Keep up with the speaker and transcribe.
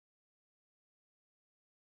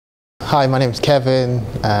Hi, my name's Kevin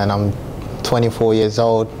and I'm 24 years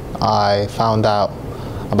old. I found out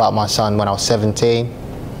about my son when I was 17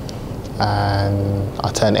 and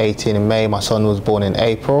I turned 18 in May. My son was born in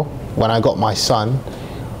April. When I got my son,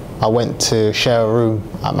 I went to share a room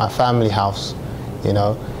at my family house,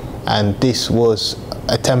 and this was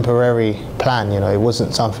a temporary plan, it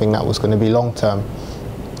wasn't something that was going to be long term.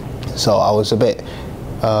 So I was a bit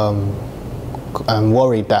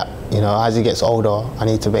worried that, as he gets older, I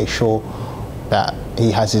need to make sure that he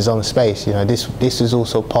has his own space. This is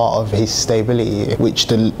also part of his stability, which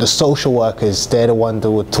the social workers, they're the ones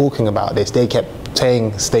that were talking about this. They kept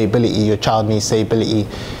saying stability, your child needs stability.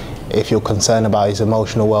 If you're concerned about his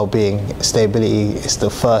emotional well-being, stability is the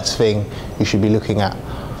first thing you should be looking at.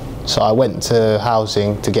 So I went to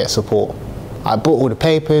housing to get support. I brought all the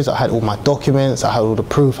papers, I had all my documents, I had all the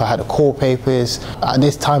proof, I had the court papers. At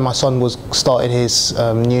this time my son was starting his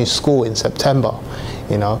new school in September,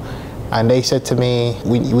 and they said to me,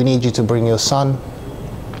 we need you to bring your son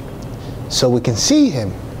so we can see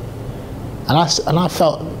him. And I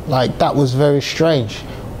felt like that was very strange.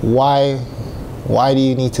 Why do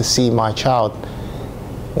you need to see my child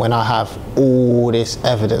when I have all this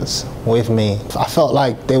evidence with me? I felt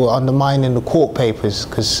like they were undermining the court papers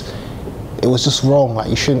because it was just wrong. Like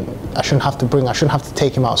I shouldn't have to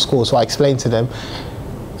take him out of school. So I explained to them,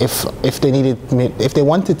 if they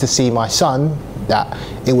wanted to see my son, that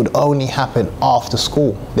it would only happen after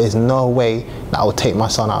school. There's no way that I would take my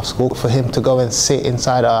son out of school. For him to go and sit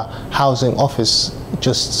inside a housing office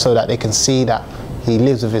just so that they can see that he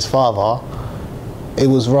lives with his father, it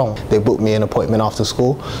was wrong. They booked me an appointment after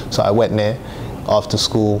school, so I went there after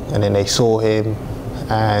school, and then they saw him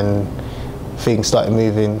and things started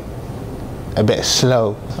moving a bit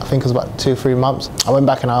slow. I think it was about 2 or 3 months. I went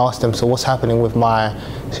back and I asked them, so what's happening with my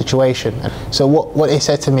situation? So what they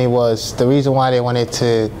said to me was the reason why they wanted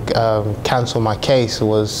to cancel my case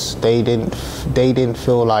was they didn't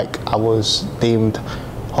feel like I was deemed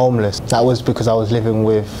homeless. That was because I was living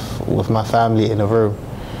with my family in a room,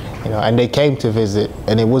 and they came to visit,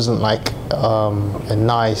 and it wasn't like a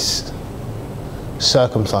nice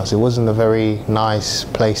circumstance. It wasn't a very nice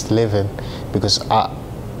place to live in because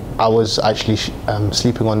I was actually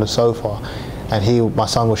sleeping on the sofa, and my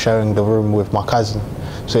son was sharing the room with my cousin.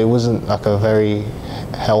 So it wasn't like a very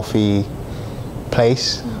healthy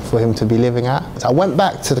place for him to be living at. So I went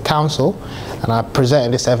back to the council and I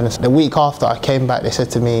presented this evidence. The week after I came back, they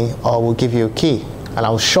said to me, "Oh, we'll give you a key." And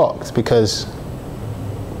I was shocked because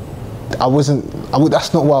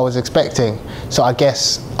that's not what I was expecting. So I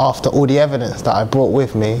guess after all the evidence that I brought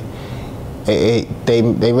with me, they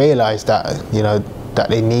realized that, that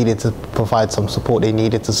they needed to provide some support. They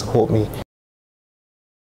needed to support me.